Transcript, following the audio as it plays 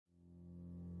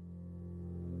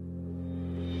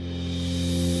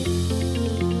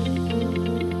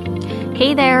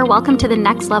Hey there, welcome to the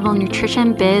Next Level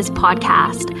Nutrition Biz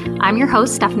podcast. I'm your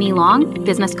host, Stephanie Long,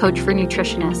 business coach for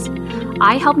nutritionists.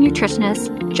 I help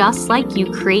nutritionists just like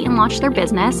you create and launch their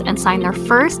business and sign their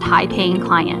first high-paying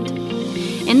client.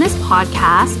 In this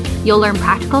podcast, you'll learn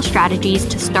practical strategies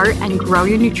to start and grow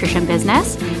your nutrition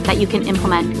business that you can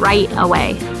implement right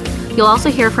away. You'll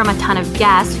also hear from a ton of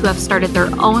guests who have started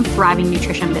their own thriving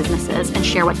nutrition businesses and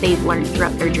share what they've learned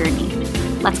throughout their journey.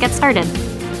 Let's get started.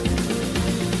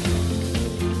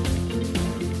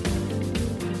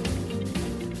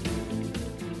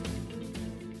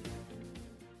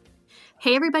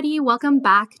 Hey everybody, welcome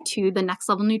back to the Next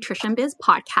Level Nutrition Biz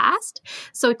podcast.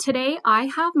 So today I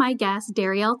have my guest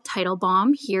Darielle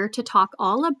Teitelbaum here to talk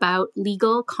all about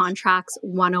Legal Contracts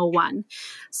 101.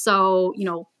 So,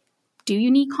 do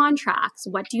you need contracts?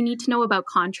 What do you need to know about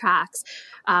contracts?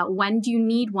 When do you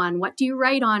need one? What do you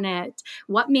write on it?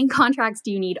 What main contracts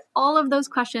do you need? All of those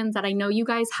questions that I know you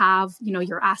guys have,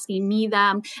 you're asking me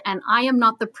them, and I am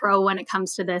not the pro when it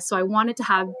comes to this. So I wanted to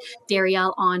have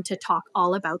Darielle on to talk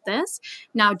all about this.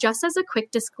 Now, just as a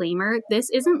quick disclaimer, this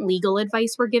isn't legal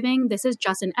advice we're giving. This is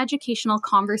just an educational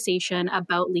conversation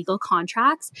about legal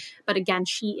contracts. But again,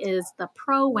 she is the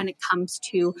pro when it comes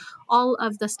to all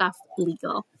of the stuff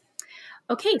legal.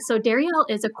 Okay, so Darielle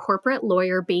is a corporate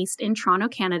lawyer based in Toronto,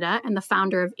 Canada, and the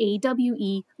founder of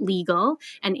AWE Legal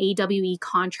and AWE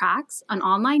Contracts, an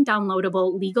online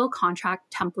downloadable legal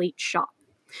contract template shop.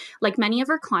 Like many of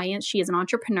her clients, she is an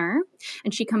entrepreneur,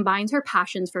 and she combines her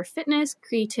passions for fitness,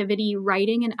 creativity,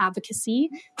 writing, and advocacy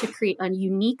to create a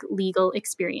unique legal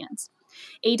experience.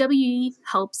 AWE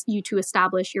helps you to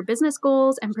establish your business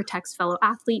goals and protects fellow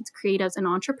athletes, creatives, and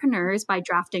entrepreneurs by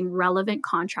drafting relevant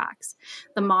contracts.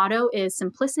 The motto is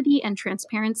simplicity and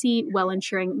transparency while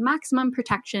ensuring maximum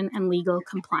protection and legal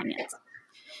compliance.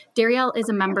 Darielle is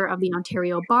a member of the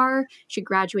Ontario Bar. She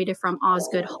graduated from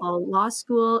Osgoode Hall Law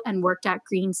School and worked at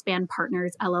Greenspan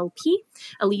Partners LLP,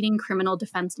 a leading criminal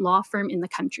defense law firm in the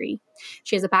country.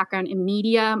 She has a background in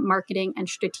media, marketing, and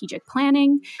strategic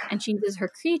planning, and she uses her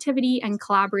creativity and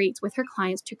collaborates with her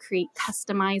clients to create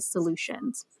customized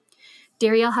solutions.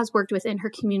 Darielle has worked within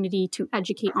her community to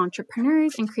educate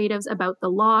entrepreneurs and creatives about the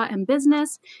law and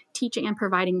business, teaching and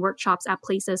providing workshops at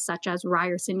places such as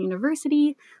Ryerson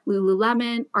University,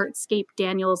 Lululemon, Artscape,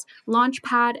 Daniels,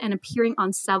 Launchpad, and appearing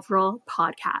on several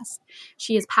podcasts.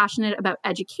 She is passionate about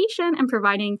education and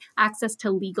providing access to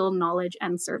legal knowledge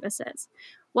and services.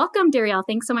 Welcome, Darielle.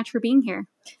 Thanks so much for being here.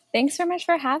 Thanks so much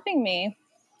for having me.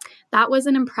 That was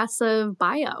an impressive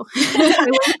bio. I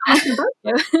learned so much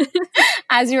about you.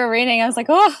 As you were reading, I was like,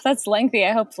 oh, that's lengthy.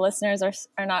 I hope listeners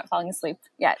are not falling asleep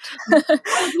yet.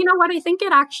 You know what? I think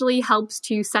it actually helps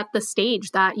to set the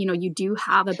stage that, you do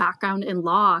have a background in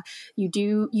law.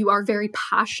 You are very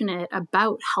passionate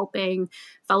about helping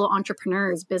fellow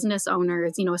entrepreneurs, business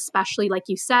owners, especially like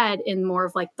you said, in more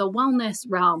of like the wellness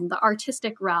realm, the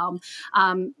artistic realm.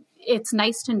 It's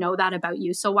nice to know that about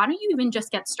you. So why don't you even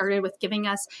just get started with giving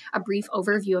us a brief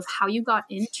overview of how you got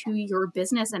into your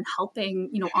business and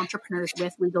helping, entrepreneurs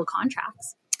with legal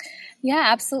contracts? Yeah,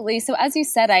 absolutely. So as you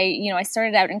said, I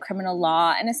started out in criminal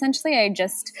law, and essentially I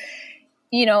just,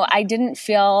 I didn't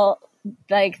feel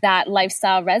like that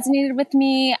lifestyle resonated with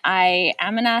me. I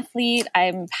am an athlete.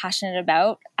 I'm passionate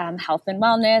about health and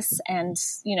wellness and,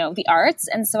 the arts.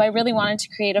 And so I really wanted to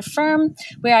create a firm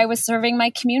where I was serving my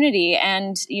community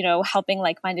and, helping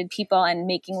like-minded people and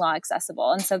making law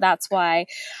accessible. And so that's why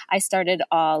I started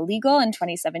All Legal in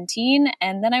 2017.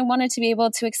 And then I wanted to be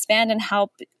able to expand and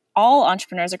help all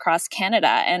entrepreneurs across Canada.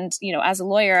 And, as a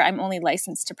lawyer, I'm only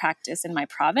licensed to practice in my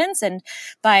province. And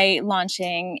by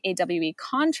launching AWE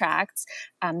Contracts,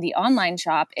 the online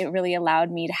shop, it really allowed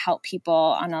me to help people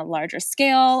on a larger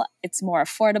scale. It's more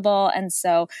affordable. And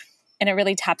it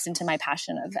really taps into my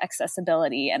passion of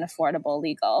accessibility and affordable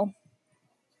legal.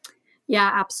 Yeah,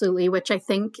 absolutely. Which I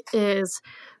think is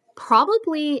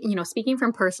probably, speaking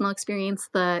from personal experience,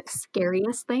 the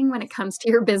scariest thing when it comes to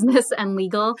your business and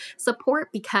legal support,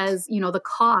 because, the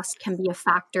cost can be a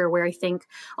factor where I think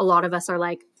a lot of us are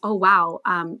like, oh, wow,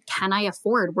 can I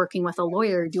afford working with a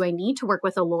lawyer? Do I need to work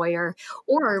with a lawyer?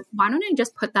 Or why don't I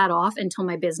just put that off until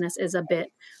my business is a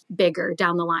bit bigger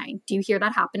down the line? Do you hear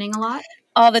that happening a lot?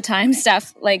 All the time,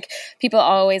 Steph. Like people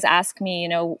always ask me,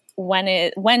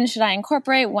 when should I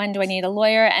incorporate? When do I need a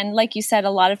lawyer? And like you said,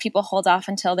 a lot of people hold off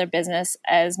until their business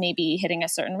is maybe hitting a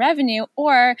certain revenue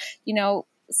or,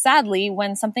 sadly,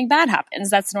 when something bad happens,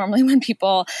 that's normally when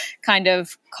people kind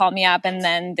of call me up and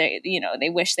then they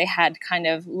wish they had kind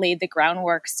of laid the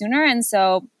groundwork sooner. And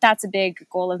so that's a big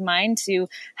goal of mine, to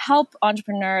help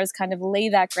entrepreneurs kind of lay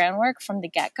that groundwork from the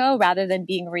get-go rather than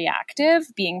being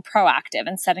reactive, being proactive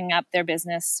and setting up their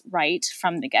business right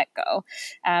from the get-go.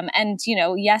 And,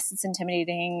 yes, it's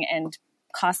intimidating and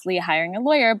costly hiring a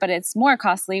lawyer, but it's more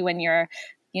costly when you're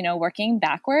working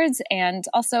backwards. And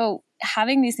also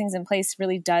having these things in place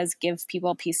really does give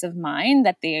people peace of mind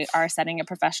that they are setting a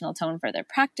professional tone for their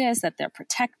practice, that they're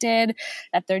protected,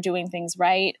 that they're doing things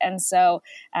right. And so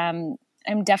I'm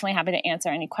definitely happy to answer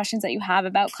any questions that you have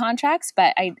about contracts,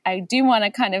 but I do want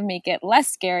to kind of make it less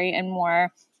scary and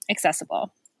more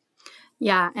accessible.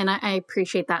 Yeah, and I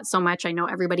appreciate that so much. I know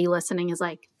everybody listening is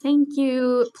like, thank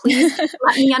you. Please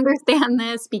let me understand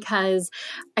this, because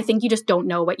I think you just don't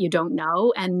know what you don't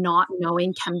know, and not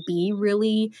knowing can be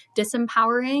really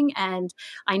disempowering. And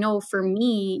I know for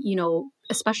me,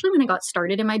 especially when I got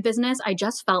started in my business, I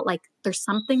just felt like there's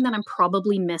something that I'm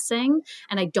probably missing,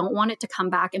 and I don't want it to come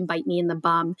back and bite me in the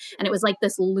bum. And it was like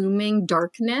this looming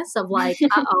darkness of like,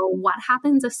 uh-oh, what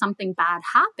happens if something bad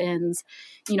happens?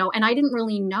 And I didn't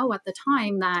really know at the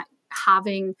time that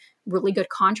having really good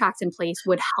contracts in place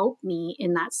would help me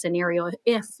in that scenario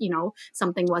if,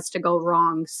 something was to go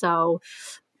wrong. So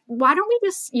why don't we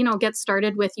just, get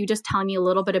started with you just telling me a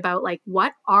little bit about like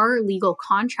what are legal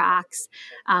contracts,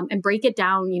 and break it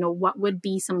down, what would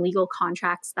be some legal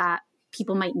contracts that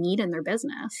people might need in their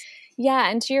business. Yeah.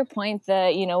 And to your point,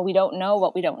 we don't know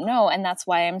what we don't know. And that's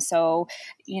why I'm so,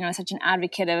 such an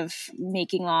advocate of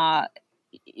making law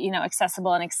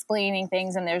accessible and explaining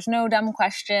things, and there's no dumb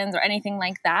questions or anything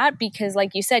like that, because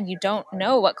like you said, you don't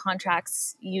know what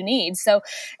contracts you need. So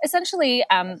essentially,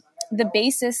 the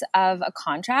basis of a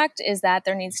contract is that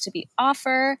there needs to be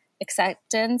offer,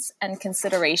 acceptance, and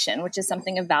consideration, which is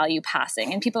something of value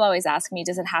passing. And people always ask me,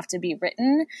 does it have to be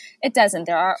written? It doesn't.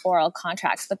 There are oral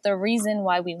contracts, but the reason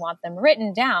why we want them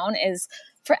written down is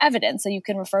for evidence, so you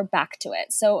can refer back to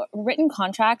it. So written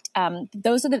contract,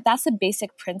 that's the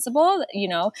basic principle.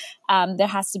 There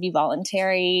has to be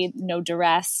voluntary, no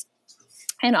duress.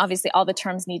 And obviously all the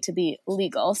terms need to be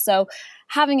legal. So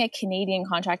having a Canadian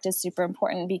contract is super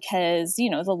important because,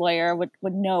 the lawyer would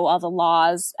know all the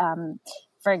laws.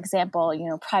 For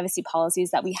example, privacy policies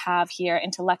that we have here,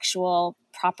 intellectual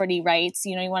property rights,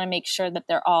 you want to make sure that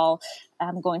they're all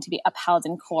going to be upheld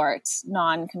in court,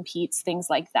 non-competes, things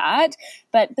like that.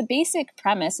 But the basic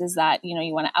premise is that,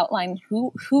 you want to outline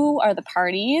who are the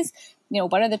parties,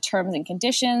 what are the terms and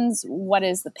conditions, what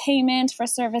is the payment for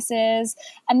services,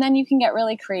 and then you can get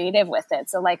really creative with it.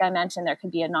 So like I mentioned, there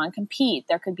could be a non-compete,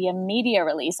 there could be a media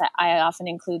release. I often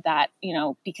include that,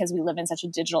 because we live in such a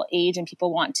digital age and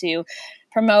people want to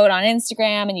promote on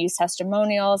Instagram and use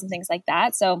testimonials and things like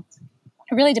that. So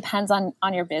it really depends on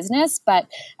your business, but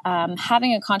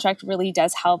having a contract really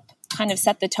does help kind of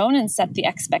set the tone and set the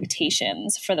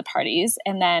expectations for the parties.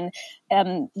 And then,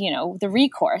 the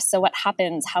recourse. So what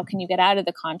happens? How can you get out of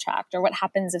the contract? Or what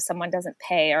happens if someone doesn't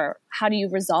pay? Or how do you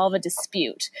resolve a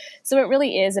dispute? So it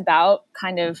really is about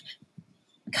kind of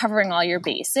covering all your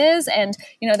bases. And,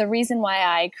 the reason why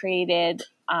I created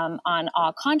on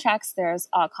All Contracts, there's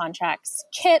All Contracts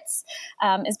kits,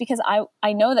 is because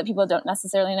I know that people don't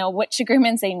necessarily know which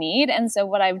agreements they need. And so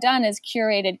what I've done is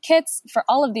curated kits for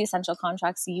all of the essential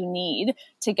contracts you need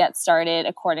to get started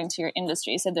according to your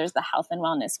industry. So there's the health and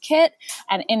wellness kit.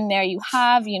 And in there you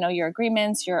have, your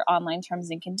agreements, your online terms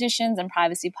and conditions and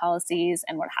privacy policies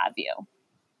and what have you.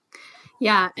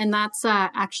 Yeah. And that's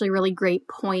actually a really great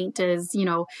point is,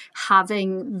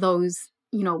 having those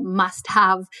must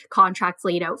have contracts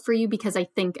laid out for you, because I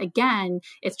think, again,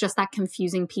 it's just that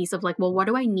confusing piece of like, well, what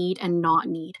do I need and not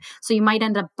need? So you might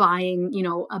end up buying,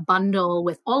 a bundle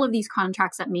with all of these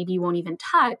contracts that maybe you won't even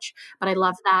touch. But I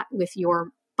love that with your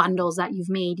bundles that you've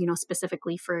made,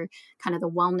 specifically for kind of the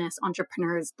wellness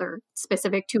entrepreneurs, they're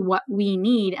specific to what we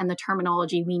need and the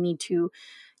terminology we need to,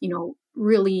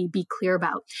 really be clear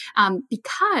about.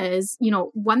 Because,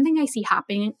 one thing I see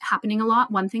happening a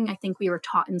lot, one thing I think we were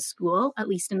taught in school, at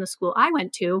least in the school I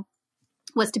went to,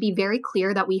 was to be very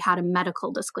clear that we had a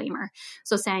medical disclaimer.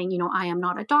 So saying, I am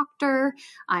not a doctor,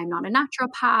 I'm not a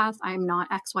naturopath, I'm not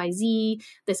XYZ,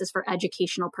 this is for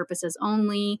educational purposes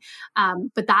only.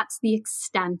 But that's the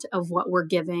extent of what we're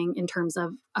giving in terms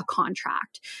of a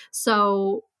contract.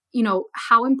 So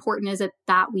how important is it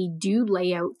that we do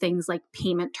lay out things like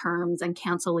payment terms and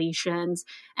cancellations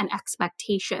and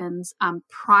expectations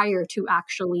prior to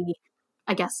actually,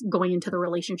 I guess, going into the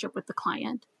relationship with the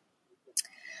client?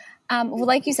 Well,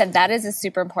 like you said, that is a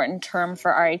super important term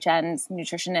for RHNs,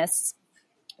 nutritionists,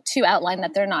 to outline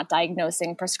that they're not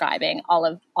diagnosing, prescribing, all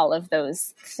of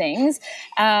those things.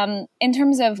 In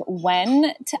terms of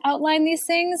when to outline these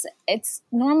things, it's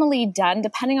normally done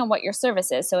depending on what your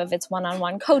service is. So if it's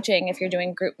one-on-one coaching, if you're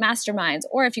doing group masterminds,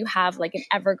 or if you have like an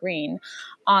evergreen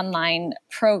online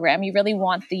program, you really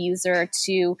want the user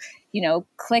to,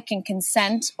 click and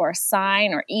consent or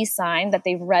sign or e-sign that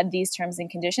they've read these terms and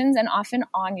conditions. And often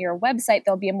on your website,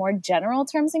 there'll be a more general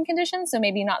terms and conditions. So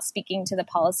maybe not speaking to the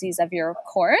policies of your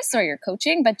course or your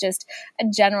coaching, but just a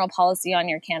general policy on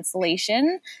your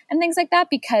cancellation and things like that,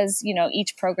 because,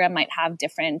 each program might have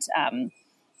different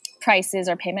prices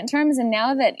or payment terms. And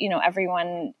now that,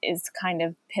 everyone is kind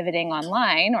of pivoting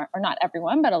online, or not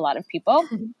everyone, but a lot of people,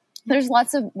 there's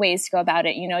lots of ways to go about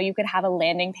it. You could have a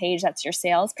landing page that's your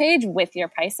sales page with your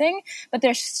pricing, but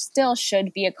there still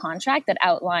should be a contract that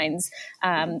outlines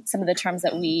some of the terms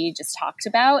that we just talked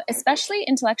about, especially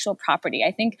intellectual property.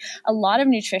 I think a lot of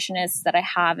nutritionists that I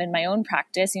have in my own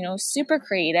practice, super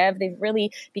creative. They've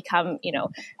really become,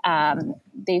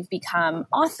 they've become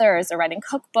authors or writing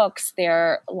cookbooks.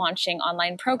 They're launching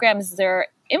online programs. They're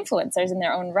influencers in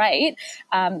their own right.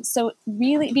 So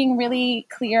really being really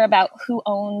clear about who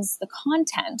owns the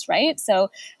content, right?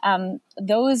 So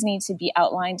those need to be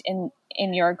outlined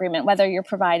in your agreement, whether you're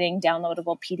providing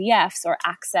downloadable PDFs or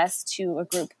access to a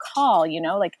group call,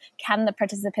 like can the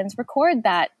participants record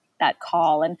that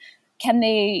call, and can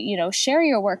they, share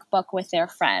your workbook with their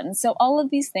friends? So all of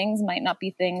these things might not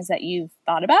be things that you've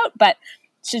thought about, but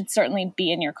should certainly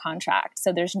be in your contract.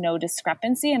 So there's no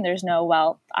discrepancy and there's no,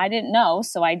 well, I didn't know,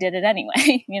 so I did it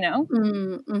anyway,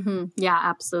 Mm-hmm. Yeah,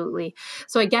 absolutely.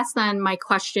 So I guess then my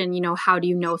question, how do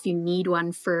you know if you need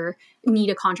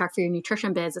a contract for your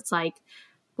nutrition biz? It's like,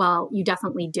 well, you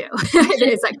definitely do. It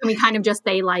is like, can we kind of just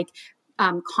say like,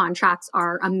 contracts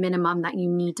are a minimum that you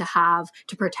need to have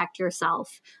to protect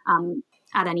yourself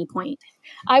at any point?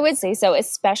 I would say so,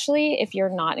 especially if you're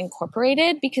not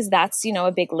incorporated, because that's,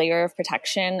 a big layer of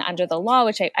protection under the law,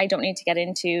 which I don't need to get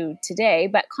into today.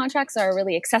 But contracts are a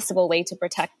really accessible way to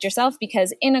protect yourself,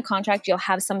 because in a contract, you'll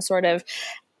have some sort of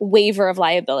waiver of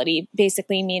liability,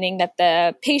 basically meaning that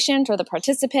the patient or the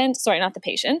participant,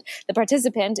 the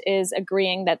participant is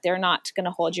agreeing that they're not going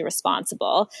to hold you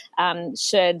responsible.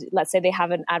 Should, let's say they have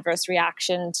an adverse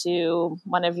reaction to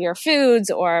one of your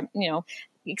foods, or,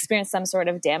 experience some sort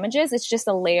of damages. It's just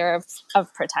a layer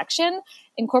of protection.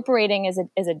 Incorporating is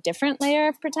a different layer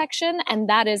of protection. And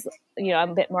that is, a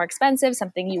bit more expensive,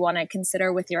 something you want to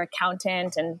consider with your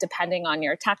accountant and depending on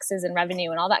your taxes and revenue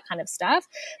and all that kind of stuff.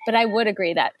 But I would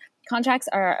agree that contracts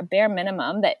are a bare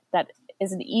minimum that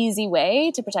is an easy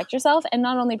way to protect yourself, and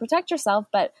not only protect yourself,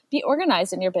 but be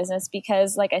organized in your business,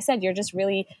 because like I said, you're just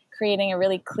really creating a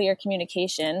really clear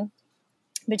communication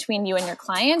between you and your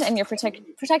client, and you're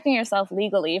protecting yourself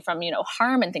legally from,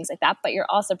 harm and things like that, but you're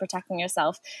also protecting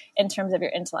yourself in terms of your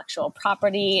intellectual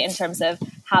property, in terms of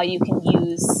how you can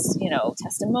use,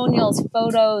 testimonials,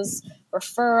 photos,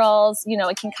 referrals,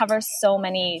 it can cover so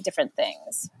many different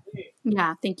things.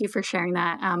 Yeah, thank you for sharing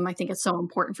that. I think it's so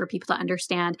important for people to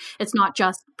understand it's not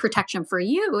just protection for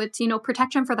you, it's,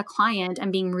 protection for the client,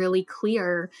 and being really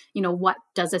clear, what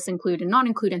does this include and not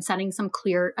include, and setting some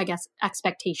clear, I guess,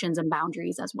 expectations and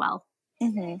boundaries as well.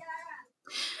 Mm-hmm.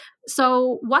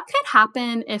 So what could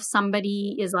happen if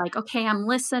somebody is like, okay, I'm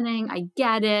listening, I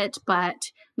get it,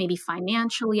 but maybe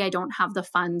financially I don't have the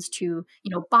funds to,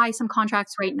 buy some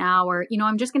contracts right now, or,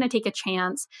 I'm just going to take a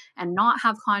chance and not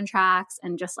have contracts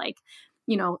and just like,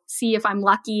 see if I'm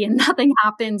lucky and nothing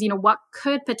happens. What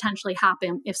could potentially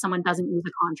happen if someone doesn't use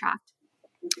a contract?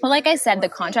 Well, like I said, the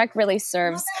contract really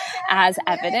serves as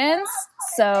evidence.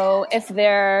 So if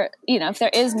there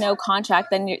is no contract,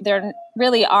 then there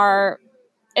really are,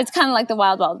 it's kind of like the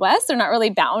Wild Wild West. They're not really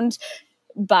bound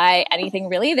by anything,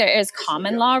 really. There is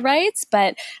common law rights,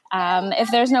 but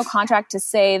if there's no contract to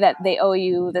say that they owe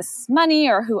you this money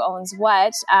or who owns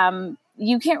what,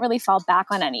 you can't really fall back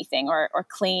on anything or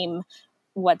claim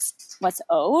what's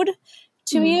owed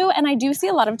to you. And I do see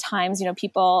a lot of times,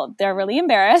 people, they're really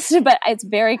embarrassed, but it's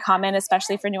very common,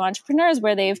 especially for new entrepreneurs,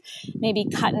 where they've maybe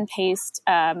cut and paste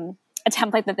a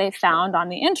template that they found on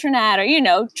the internet,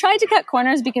 or, tried to cut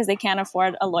corners because they can't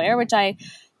afford a lawyer, which I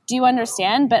do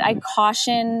understand. But I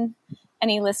caution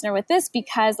any listener with this,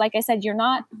 because like I said, you're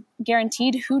not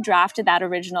guaranteed who drafted that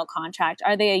original contract.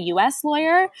 Are they a US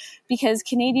lawyer? Because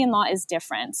Canadian law is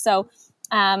different. So,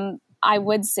 I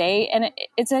would say, and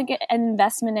it's an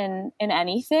investment in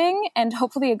anything, and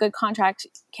hopefully a good contract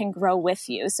can grow with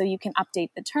you. So you can update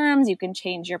the terms, you can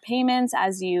change your payments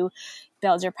as you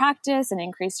build your practice and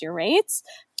increase your rates.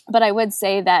 But I would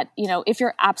say that, if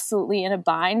you're absolutely in a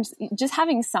bind, just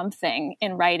having something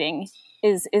in writing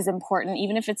is important,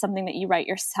 even if it's something that you write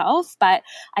yourself. But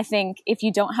I think if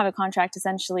you don't have a contract,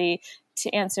 essentially, to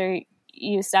answer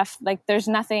you, Steph, like there's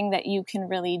nothing that you can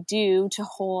really do to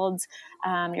hold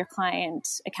your client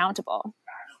accountable.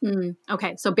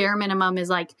 Okay. So bare minimum is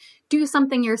like do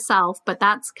something yourself, but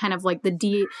that's kind of like the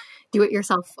do it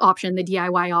yourself option, the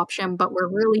DIY option. But we're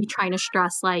really trying to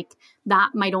stress like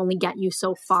that might only get you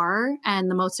so far. And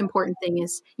the most important thing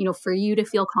is, for you to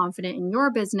feel confident in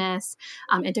your business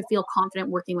and to feel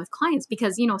confident working with clients.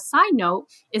 Because, side note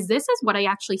is this is what I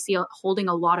actually see holding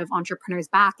a lot of entrepreneurs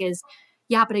back is,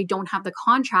 yeah, but I don't have the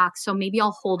contract. So maybe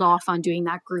I'll hold off on doing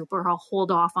that group or I'll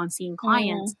hold off on seeing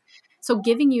clients. So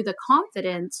giving you the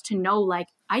confidence to know, like,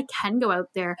 I can go out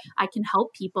there, I can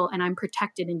help people, and I'm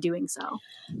protected in doing so.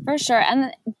 For sure.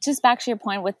 And just back to your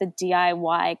point with the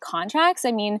DIY contracts,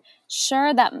 I mean,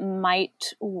 sure, that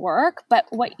might work, but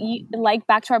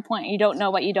back to our point, you don't know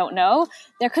what you don't know.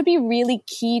 There could be really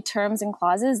key terms and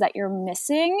clauses that you're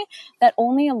missing that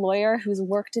only a lawyer who's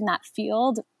worked in that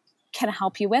field can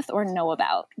help you with or know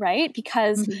about, right?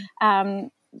 Because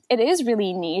it is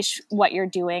really niche what you're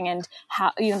doing and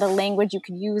how, the language you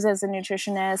could use as a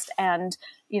nutritionist and,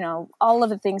 all of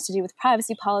the things to do with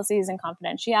privacy policies and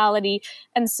confidentiality.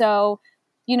 And so,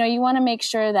 you want to make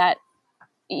sure that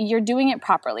you're doing it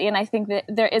properly. And I think that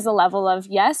there is a level of,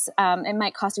 yes, it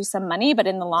might cost you some money, but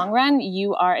in the long run,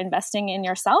 you are investing in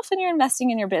yourself and you're investing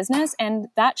in your business. And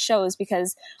that shows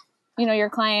because your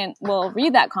client will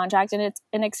read that contract and it's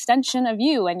an extension of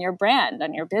you and your brand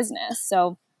and your business.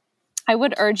 So I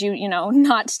would urge you,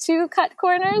 not to cut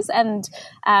corners and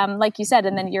like you said,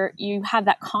 and then you have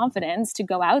that confidence to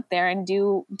go out there and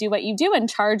do what you do and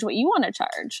charge what you want to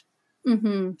charge.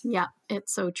 Yeah,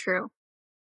 it's so true.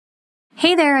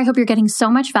 Hey there, I hope you're getting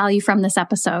so much value from this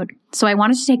episode. So I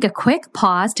wanted to take a quick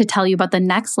pause to tell you about the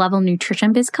Next Level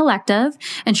Nutrition Biz Collective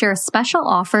and share a special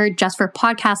offer just for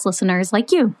podcast listeners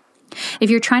like you. If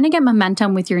you're trying to get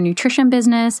momentum with your nutrition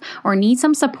business or need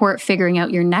some support figuring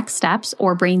out your next steps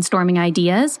or brainstorming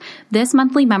ideas, this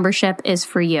monthly membership is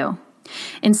for you.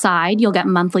 Inside, you'll get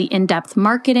monthly in-depth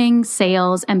marketing,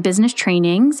 sales, and business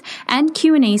trainings and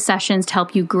Q&A sessions to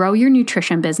help you grow your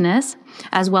nutrition business,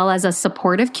 as well as a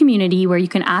supportive community where you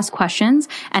can ask questions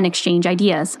and exchange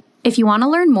ideas. If you want to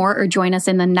learn more or join us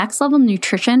in the Next Level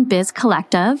Nutrition Biz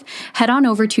Collective, head on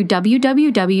over to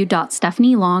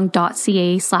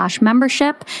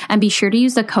www.stephanielong.ca/membership and be sure to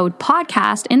use the code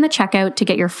podcast in the checkout to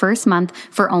get your first month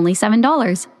for only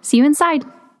 $7. See you inside.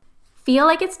 Feel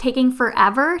like it's taking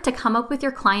forever to come up with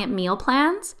your client meal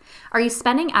plans? Are you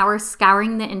spending hours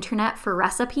scouring the internet for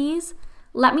recipes?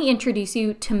 Let me introduce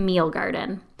you to Meal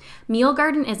Garden. Meal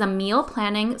Garden is a meal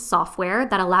planning software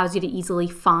that allows you to easily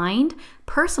find,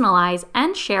 personalize,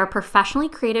 and share professionally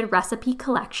created recipe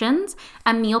collections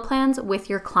and meal plans with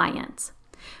your clients.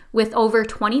 With over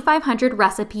 2,500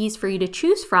 recipes for you to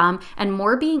choose from and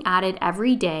more being added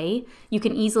every day, you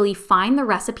can easily find the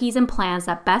recipes and plans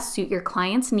that best suit your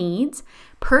clients' needs,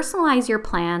 personalize your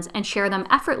plans, and share them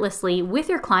effortlessly with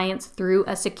your clients through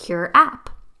a secure app.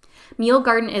 Meal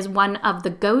Garden is one of the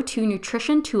go-to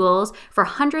nutrition tools for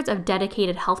hundreds of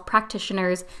dedicated health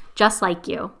practitioners just like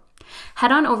you.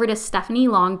 Head on over to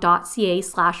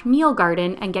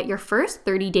stephanielong.ca/mealgarden and get your first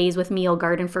 30 days with Meal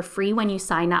Garden for free when you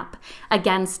sign up.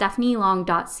 Again,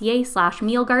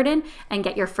 stephanielong.ca/mealgarden and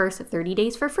get your first 30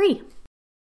 days for free.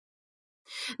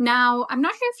 Now, I'm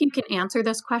not sure if you can answer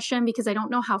this question because I don't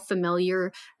know how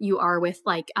familiar you are with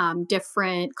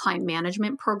different client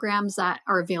management programs that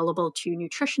are available to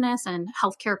nutritionists and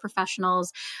healthcare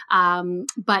professionals.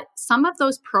 But some of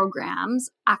those programs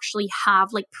actually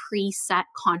have preset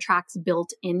contracts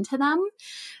built into them.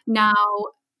 Now,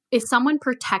 is someone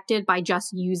protected by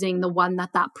just using the one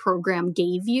that program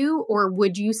gave you, or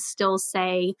would you still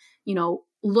say,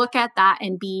 look at that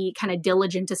and be kind of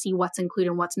diligent to see what's included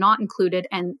and what's not included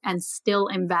and still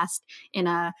invest in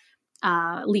a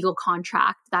legal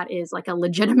contract that is a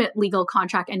legitimate legal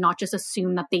contract and not just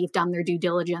assume that they've done their due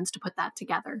diligence to put that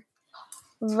together?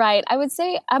 Right. I would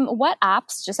say, what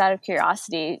apps, just out of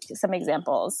curiosity, some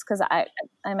examples, because I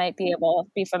might be able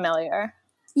to be familiar.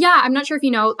 Yeah, I'm not sure if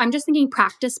you know. I'm just thinking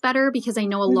Practice Better because I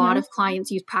know a lot of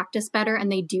clients use Practice Better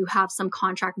and they do have some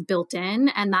contract built in.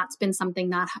 And that's been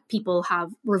something that people have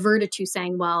reverted to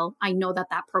saying, well, I know that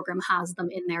program has them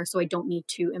in there, so I don't need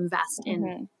to invest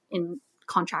in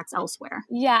contracts elsewhere.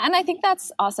 Yeah. And I think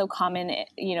that's also common,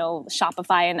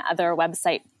 Shopify and other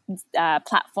website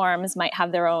platforms might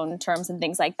have their own terms and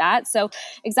things like that. So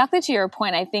exactly to your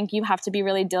point, I think you have to be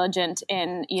really diligent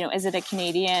in, is it a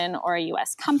Canadian or a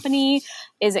US company?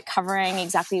 Is it covering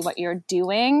exactly what you're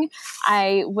doing?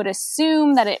 I would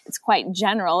assume that it's quite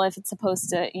general if it's supposed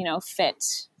to,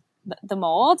 fit the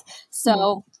mold.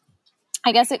 So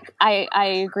I guess I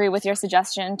agree with your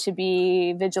suggestion to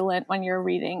be vigilant when you're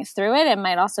reading through it. It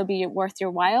might also be worth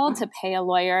your while to pay a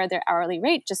lawyer their hourly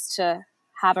rate just to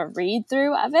have a read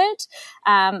through of it.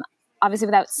 Obviously,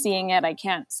 without seeing it, I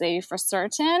can't say for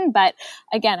certain. But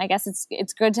again, I guess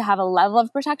it's good to have a level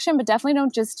of protection, but definitely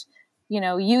don't just,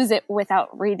 use it without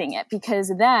reading it,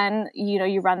 because then,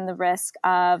 you run the risk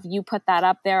of you put that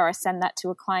up there or send that to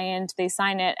a client, they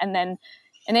sign it, and then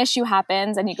an issue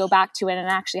happens and you go back to it and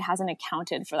it actually hasn't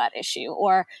accounted for that issue.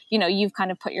 Or, you've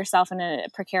kind of put yourself in a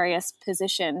precarious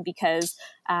position because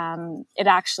it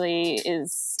actually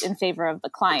is in favor of the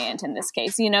client in this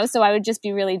case, so I would just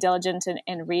be really diligent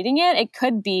in reading it. It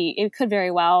could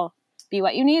very well be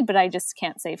what you need, but I just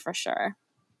can't say for sure.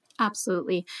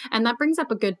 Absolutely. And that brings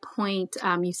up a good point.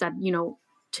 You said,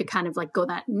 to kind of like go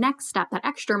that next step, that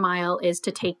extra mile is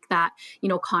to take that,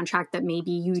 contract that maybe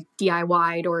you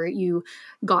DIY'd or you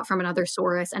got from another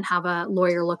source and have a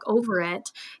lawyer look over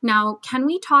it. Now, can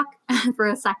we talk for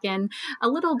a second, a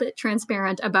little bit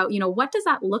transparent about, what does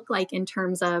that look like in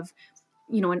terms of,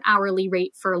 an hourly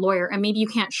rate for a lawyer? And maybe you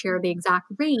can't share the exact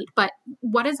rate, but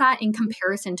what is that in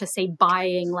comparison to, say,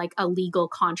 buying like a legal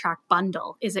contract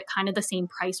bundle? Is it kind of the same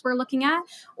price we're looking at,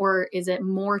 or is it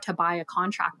more to buy a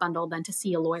contract bundle than to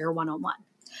see a lawyer one-on-one?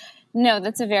 No,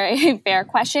 that's a very fair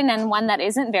question, and one that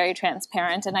isn't very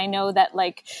transparent. And I know that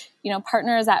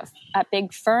partners at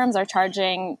big firms are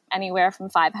charging anywhere from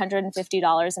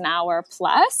 $550 an hour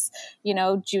plus,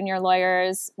 junior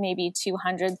lawyers, maybe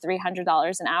 $200,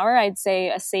 $300 an hour. I'd say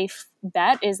a safe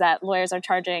bet is that lawyers are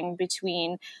charging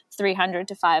between $300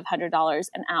 to $500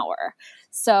 an hour.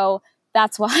 So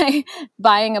that's why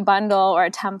buying a bundle or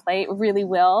a template really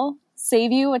will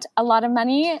save you a lot of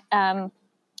money.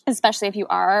 Especially if you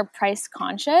are price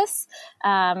conscious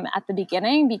at the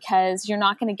beginning, because you're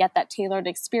not going to get that tailored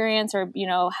experience or,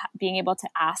 being able to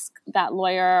ask that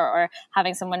lawyer or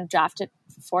having someone draft it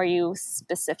for you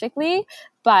specifically.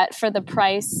 But for the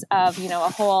price of, a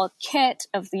whole kit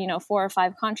of, 4 or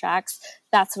 5 contracts,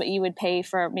 that's what you would pay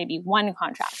for maybe one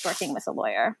contract working with a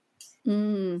lawyer.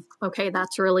 Okay,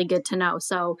 that's really good to know.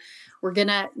 So we're going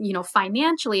to,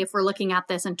 financially, if we're looking at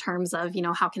this in terms of,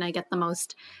 how can I get the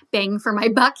most bang for my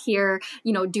buck here,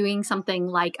 doing something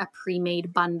like a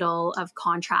pre-made bundle of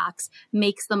contracts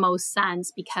makes the most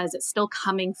sense because it's still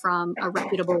coming from a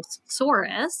reputable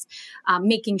source,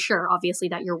 making sure, obviously,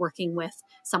 that you're working with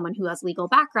someone who has legal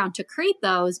background to create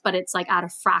those, but it's like at a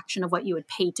fraction of what you would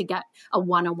pay to get a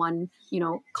one-on-one,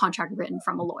 contract written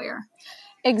from a lawyer.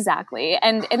 Exactly.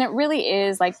 And it really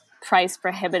is like price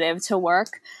prohibitive to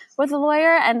work with a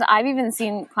lawyer. And I've even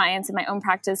seen clients in my own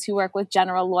practice who work with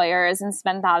general lawyers and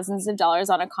spend thousands of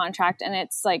dollars on a contract. And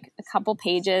it's like a couple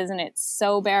pages and it's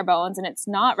so bare bones and it's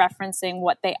not referencing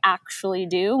what they actually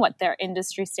do, what their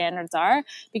industry standards are,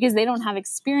 because they don't have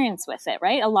experience with it,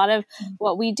 right? A lot of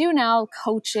what we do now,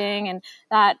 coaching and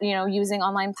that, using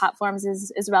online platforms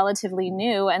is relatively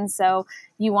new. And so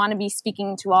you want to be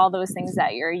speaking to all those things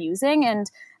that you're using.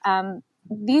 And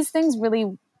these things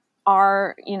really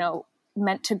are,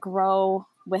 meant to grow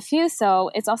with you.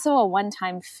 So it's also a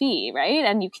one-time fee, right?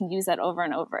 And you can use that over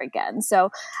and over again.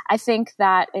 So I think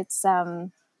that it's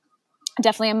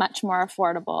definitely a much more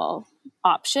affordable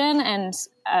option and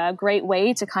a great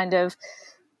way to kind of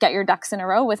get your ducks in a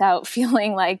row without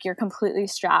feeling like you're completely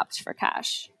strapped for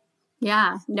cash.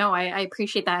 Yeah, no, I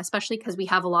appreciate that, especially because we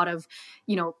have a lot of,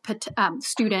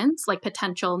 students, like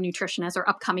potential nutritionists or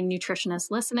upcoming nutritionists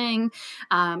listening,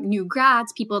 new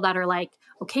grads, people that are like,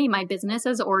 okay, my business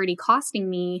is already costing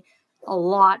me a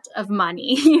lot of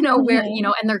money, where,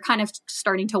 and they're kind of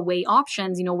starting to weigh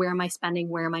options, where am I spending?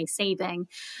 Where am I saving?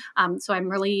 So I'm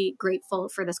really grateful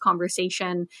for this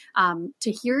conversation,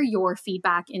 to hear your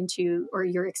feedback into, or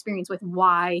your experience with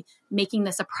why making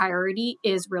this a priority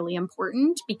is really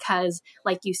important, because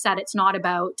like you said, it's not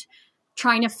about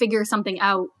trying to figure something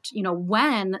out,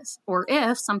 when or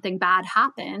if something bad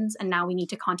happens and now we need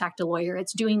to contact a lawyer.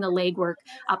 It's doing the legwork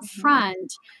up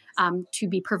front, to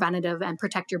be preventative and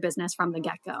protect your business from the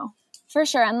get-go. For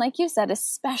sure. And like you said,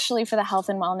 especially for the health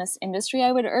and wellness industry,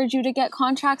 I would urge you to get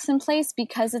contracts in place,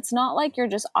 because it's not like you're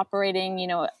just operating,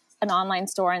 an online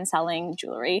store and selling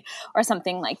jewelry or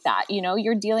something like that.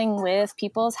 You're dealing with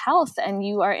people's health, and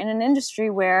you are in an industry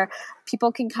where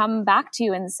people can come back to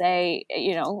you and say,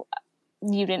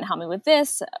 you didn't help me with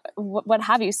this, what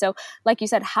have you. So like you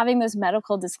said, having those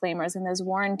medical disclaimers and those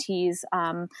warranties,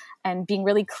 and being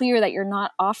really clear that you're not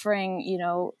offering,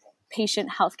 patient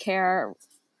healthcare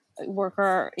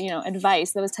worker,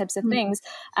 advice, those types of things.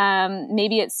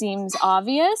 Maybe it seems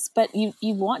obvious, but you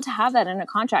want to have that in a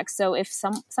contract. So if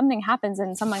something happens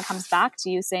and someone comes back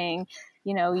to you saying,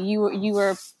 you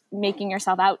were making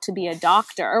yourself out to be a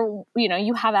doctor,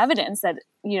 you have evidence that,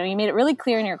 you made it really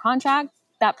clear in your contract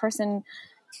that person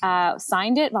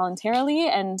signed it voluntarily,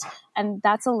 and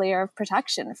that's a layer of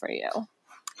protection for you.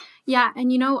 Yeah.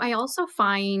 And, I also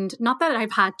find, not that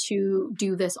I've had to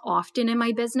do this often in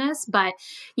my business, but,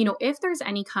 if there's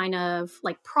any kind of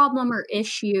like problem or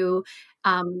issue,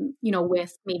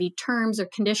 with maybe terms or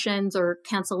conditions or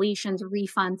cancellations,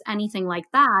 refunds, anything like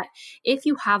that, if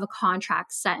you have a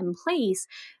contract set in place,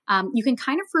 you can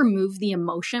kind of remove the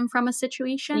emotion from a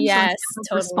situation. Yes,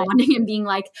 so totally. Responding and being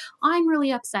like, I'm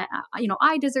really upset.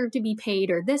 I deserve to be paid,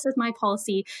 or this is my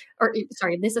policy, or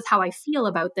sorry, this is how I feel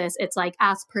about this. It's like,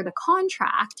 as per the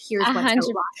contract, here's what's going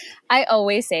on. I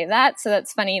always say that. So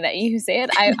that's funny that you say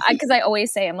it. Because I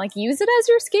always say, I'm like, use it as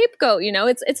your scapegoat.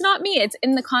 It's not me. It's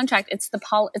in the contract. It's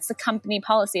the company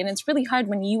policy. And it's really hard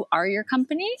when you are your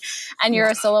company and you're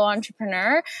a solo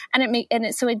entrepreneur. And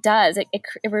it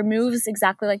removes,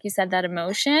 exactly like you said, that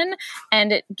emotion,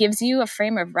 and it gives you a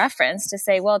frame of reference to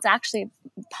say, well, it's actually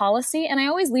policy. And I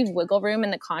always leave wiggle room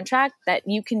in the contract that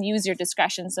you can use your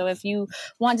discretion. So if you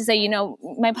want to say,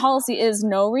 my policy is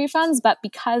no refunds, but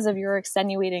because of your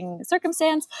extenuating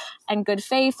circumstance and good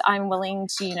faith, I'm willing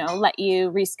to, let you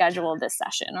reschedule this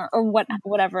session or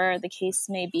whatever the case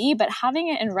may be. But having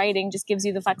it in writing just gives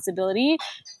you the flexibility.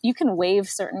 You can waive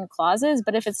certain clauses,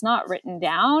 but if it's not written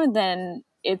down, then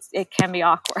it can be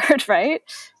awkward, right?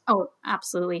 Oh,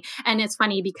 absolutely. And it's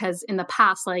funny because in the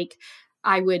past, like,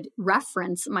 I would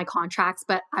reference my contracts,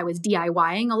 but I was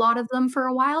DIYing a lot of them for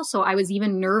a while. So I was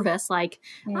even nervous, like,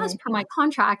 as per my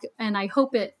contract, and I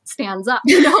hope it stands up.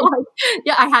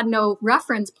 I had no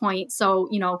reference point. So,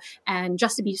 and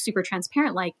just to be super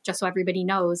transparent, like, just so everybody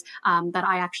knows that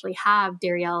I actually have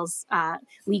Darielle's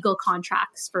legal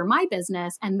contracts for my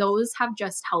business. And those have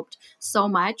just helped so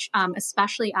much,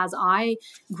 especially as I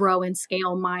grow and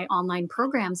scale my online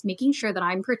programs, making sure that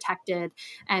I'm protected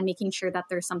and making sure that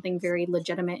there's something very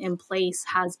legitimate in place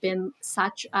has been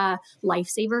such a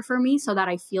lifesaver for me, so that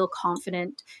I feel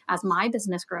confident as my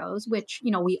business grows, which,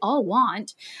 we all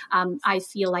want. I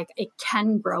feel like it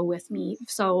can grow with me.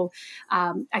 So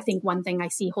I think one thing I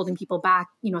see holding people back,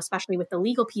 especially with the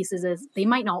legal pieces, is they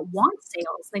might not want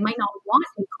sales. They might not want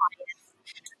new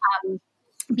clients.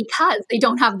 Because they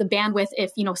don't have the bandwidth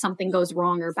if, something goes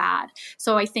wrong or bad.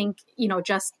 So I think,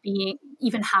 just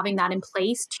even having that in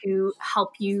place to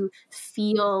help you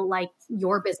feel like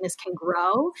your business can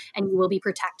grow and you will be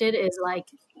protected is like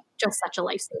just such a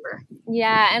lifesaver.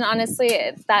 Yeah. And honestly,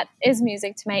 that is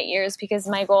music to my ears, because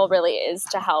my goal really is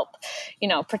to help,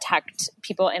 protect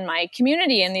people in my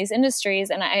community in these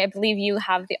industries. And I believe you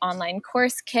have the online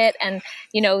course kit, and,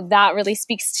 that really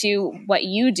speaks to what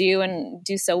you do and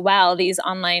do so well, these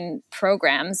online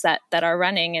programs that are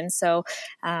running. And so,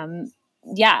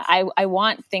 I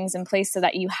want things in place so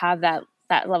that you have that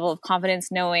level of confidence,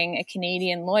 knowing a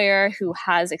Canadian lawyer who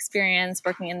has experience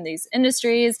working in these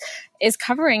industries is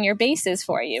covering your bases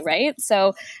for you, right?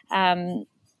 So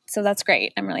that's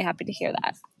great. I'm really happy to hear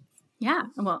that. Yeah.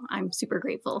 Well, I'm super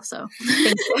grateful. So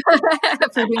thank you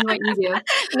for doing what you do.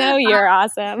 No, you're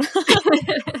awesome.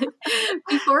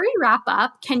 Before we wrap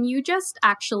up, can you just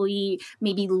actually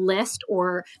maybe list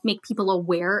or make people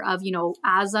aware of,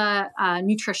 as a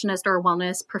nutritionist or a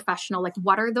wellness professional, like,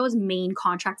 what are those main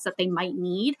contracts that they might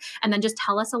need? And then just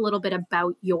tell us a little bit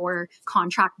about your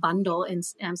contract bundle,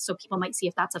 and so people might see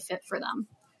if that's a fit for them.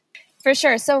 For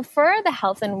sure. So for the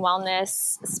health and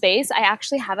wellness space, I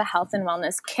actually have a health and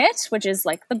wellness kit, which is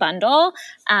like the bundle.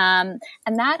 And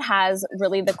that has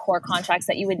really the core contracts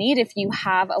that you would need if you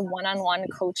have a one-on-one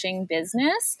coaching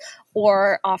business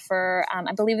or offer,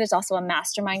 I believe there's also a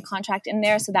mastermind contract in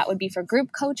there. So that would be for group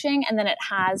coaching. And then it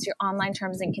has your online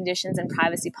terms and conditions and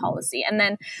privacy policy. And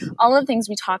then all of the things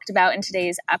we talked about in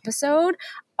today's episode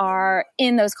are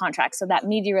in those contracts. So that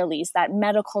media release, that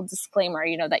medical disclaimer,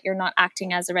 that you're not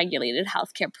acting as a regulated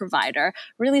healthcare provider,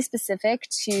 really specific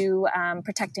to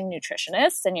protecting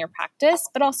nutritionists and your practice,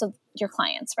 but also your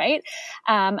clients, right?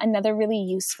 Another really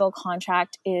useful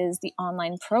contract is the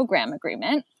online program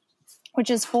agreement, which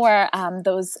is for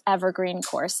those evergreen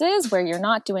courses where you're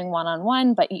not doing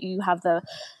one-on-one, but you have the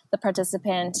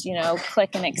participant,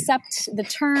 click and accept the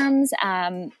terms,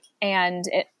 and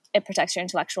it protects your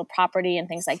intellectual property and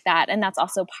things like that. And that's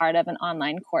also part of an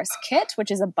online course kit, which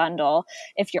is a bundle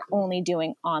if you're only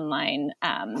doing online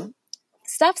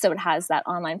stuff. So it has that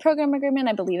online program agreement.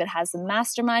 I believe it has the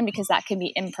mastermind, because that can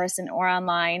be in person or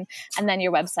online. And then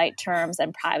your website terms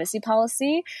and privacy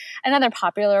policy. Another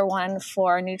popular one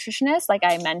for nutritionists, like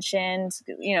I mentioned,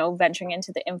 venturing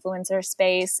into the influencer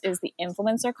space, is the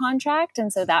influencer contract.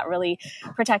 And so that really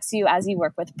protects you as you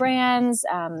work with brands,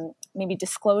 maybe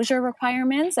disclosure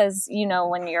requirements. As you know,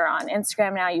 when you're on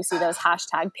Instagram now, you see those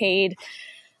hashtag paid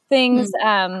things.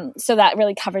 So that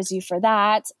really covers you for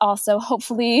that. Also,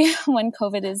 hopefully when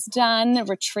COVID is done,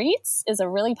 retreats is a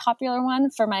really popular one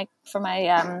for my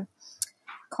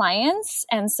clients.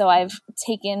 And so I've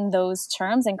taken those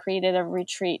terms and created a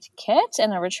retreat kit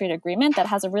and a retreat agreement that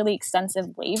has a really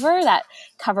extensive waiver that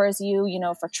covers you,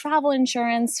 for travel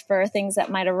insurance, for things that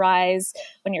might arise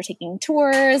when you're taking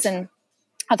tours and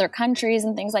other countries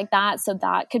and things like that. So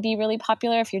that could be really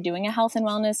popular if you're doing a health and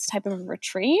wellness type of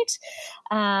retreat.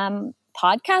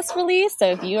 Podcast release.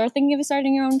 So if you are thinking of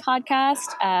starting your own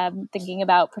podcast, thinking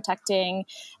about protecting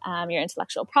your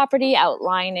intellectual property,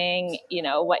 outlining,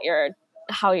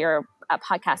 how your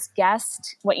podcast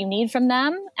guest, what you need from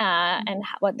them, and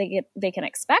what they can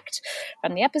expect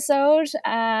from the episode.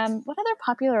 What other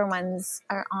popular ones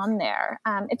are on there?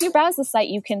 If you browse the site,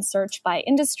 you can search by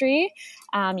industry,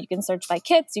 you can search by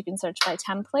kits, you can search by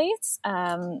templates.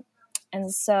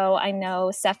 And so I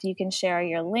know, Steph, you can share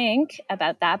your link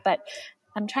about that, but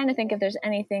I'm trying to think if there's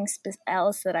anything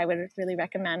else that I would really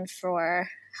recommend for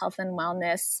health and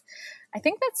wellness. I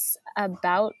think that's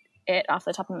about it off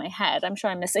the top of my head. I'm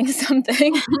sure I'm missing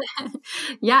something.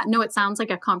 Yeah, no, it sounds like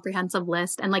a comprehensive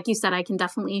list. And like you said, I can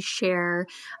definitely share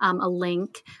a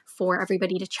link for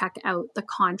everybody to check out the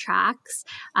contracts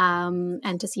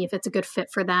and to see if it's a good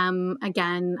fit for them.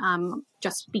 Again,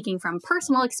 just speaking from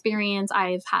personal experience,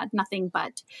 I've had nothing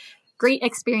but great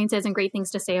experiences and great things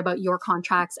to say about your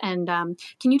contracts. And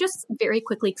can you just very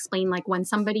quickly explain, like, when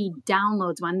somebody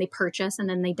downloads one, they purchase and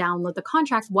then they download the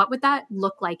contract, what would that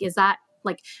look like?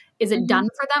 Is it done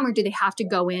for them, or do they have to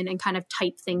go in and kind of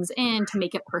type things in to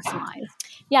make it personalized?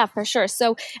 Yeah, for sure.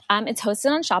 So it's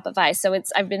hosted on Shopify. So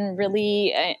I've been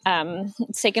really,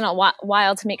 it's taken a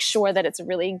while to make sure that it's a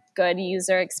really good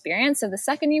user experience. So the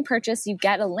second you purchase, you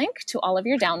get a link to all of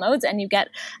your downloads, and you get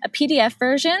a PDF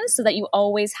version so that you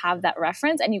always have that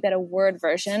reference, and you get a Word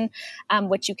version,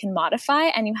 which you can modify,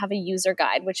 and you have a user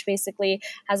guide, which basically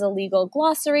has a legal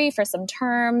glossary for some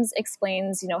terms,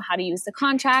 explains, how to use the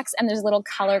contracts, and there's a little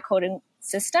color coding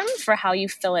system for how you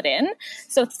fill it in.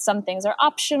 So some things are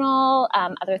optional.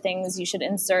 Other things you should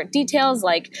insert details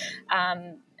like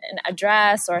an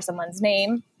address or someone's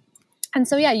name. And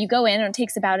so, you go in, and it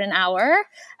takes about an hour.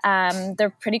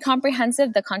 They're pretty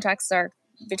comprehensive. The contracts are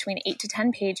between 8 to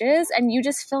 10 pages, and you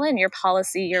just fill in your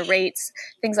policy, your rates,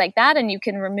 things like that. And you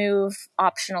can remove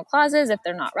optional clauses if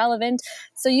they're not relevant.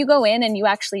 So you go in and you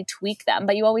actually tweak them,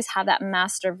 but you always have that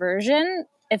master version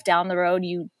if down the road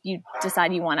you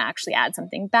decide you want to actually add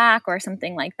something back or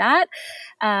something like that.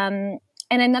 And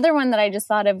another one that I just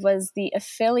thought of was the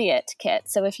affiliate kit.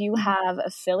 So if you have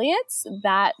affiliates,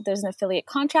 that there's an affiliate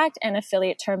contract and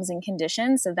affiliate terms and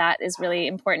conditions. So that is really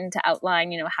important to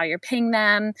outline, how you're paying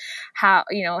them, how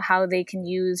they can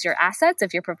use your assets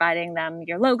if you're providing them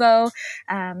your logo,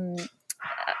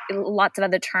 lots of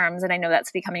other terms. And I know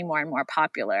that's becoming more and more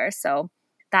popular. So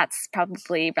that's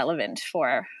probably relevant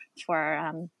for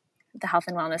the health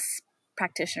and wellness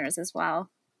practitioners as well.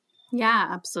 Yeah,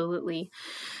 absolutely.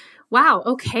 Wow.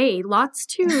 Okay. Lots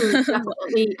to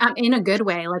definitely, in a good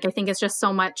way. Like, I think it's just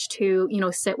so much to,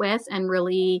 sit with and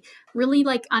really, really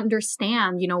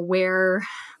understand, where,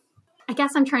 I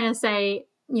guess I'm trying to say,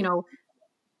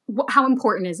 how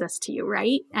important is this to you?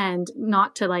 Right. And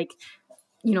not to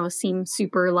seem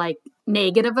super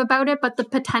negative about it, but the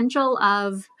potential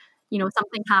of,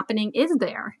 something happening is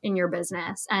there in your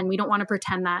business, and we don't want to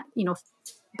pretend that,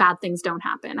 bad things don't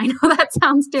happen. I know that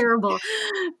sounds terrible,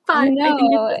 but I think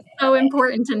it's so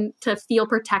important to feel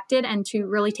protected and to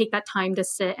really take that time to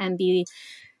sit and be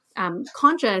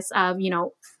conscious of,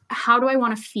 how do I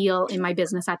want to feel in my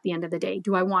business at the end of the day?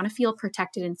 Do I want to feel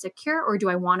protected and secure, or do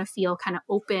I want to feel kind of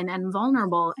open and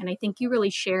vulnerable? And I think you really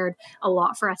shared a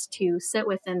lot for us to sit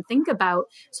with and think about,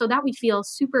 so that we feel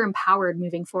super empowered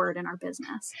moving forward in our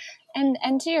business.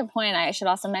 And to your point, I should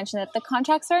also mention that the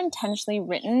contracts are intentionally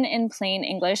written in plain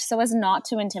English so as not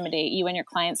to intimidate you and your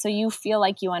client. So you feel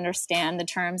like you understand the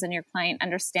terms and your client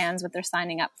understands what they're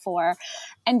signing up for.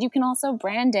 And you can also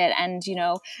brand it. And,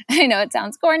 I know it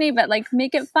sounds corny, but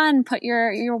make it fun. Put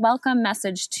your welcome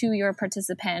message to your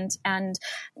participant. And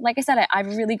like I said,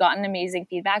 I've really gotten amazing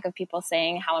feedback of people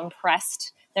saying how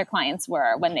impressed their clients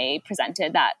were when they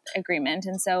presented that agreement.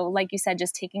 And so, like you said,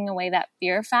 just taking away that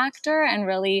fear factor and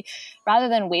really, rather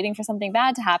than waiting for something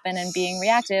bad to happen and being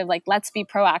reactive, like let's be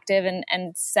proactive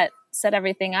and set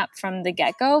everything up from the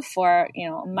get-go for,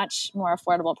 a much more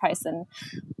affordable price than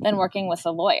working with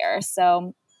a lawyer.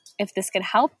 So if this could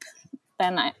help,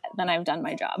 then I've done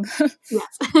my job.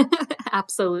 Yes,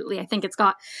 absolutely. I think it's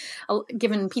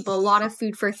given people a lot of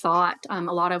food for thought, a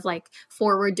lot of like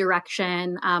forward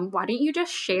direction. Why don't you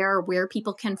just share where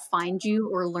people can find you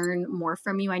or learn more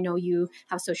from you? I know you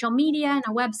have social media and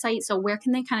a website, so where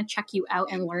can they kind of check you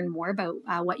out and learn more about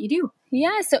what you do?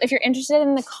 Yeah. So if you're interested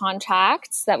in the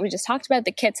contracts that we just talked about,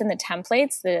 the kits and the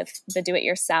templates, the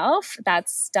do-it-yourself,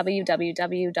 that's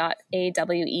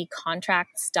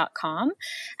www.awecontracts.com.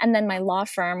 And then my law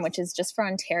firm, which is just for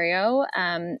Ontario,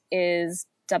 is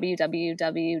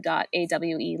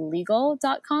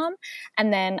www.awelegal.com.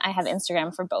 And then I have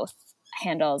Instagram for both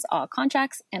handles, All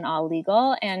Contracts and All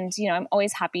Legal. And, I'm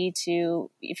always happy to,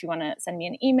 if you want to send me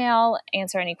an email,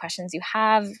 answer any questions you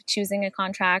have, choosing a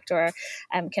contract or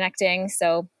connecting.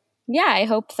 So yeah, I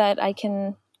hope that I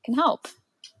can help.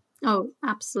 Oh,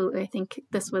 absolutely. I think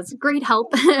this was great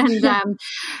help. And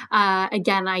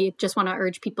again, I just want to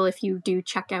urge people, if you do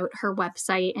check out her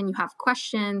website and you have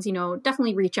questions,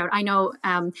 definitely reach out. I know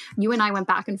you and I went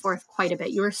back and forth quite a bit.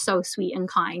 You were so sweet and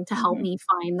kind to help me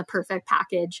find the perfect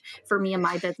package for me and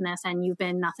my business. And you've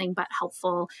been nothing but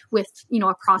helpful with,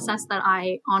 a process that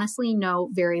I honestly know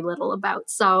very little about.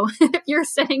 So if you're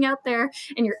sitting out there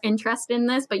and you're interested in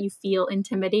this, but you feel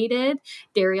intimidated,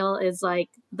 Dariel is like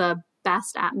the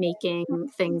best at making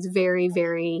things very,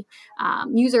 very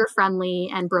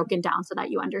user-friendly and broken down so that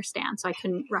you understand. So I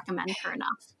couldn't recommend her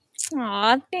enough.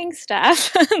 Aw, thanks,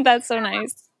 Steph. That's so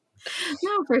nice.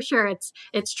 No, for sure.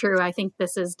 It's true. I think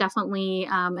this is definitely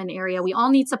an area we all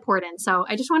need support in. So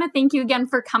I just want to thank you again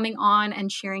for coming on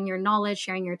and sharing your knowledge,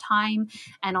 sharing your time.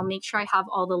 And I'll make sure I have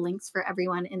all the links for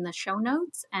everyone in the show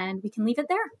notes, and we can leave it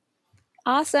there.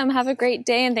 Awesome. Have a great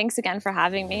day. And thanks again for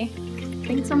having me.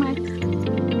 Thanks so much.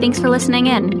 Thanks for listening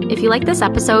in. If you like this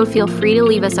episode, feel free to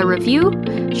leave us a review,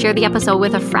 share the episode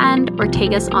with a friend, or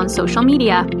tag us on social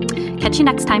media. Catch you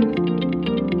next time.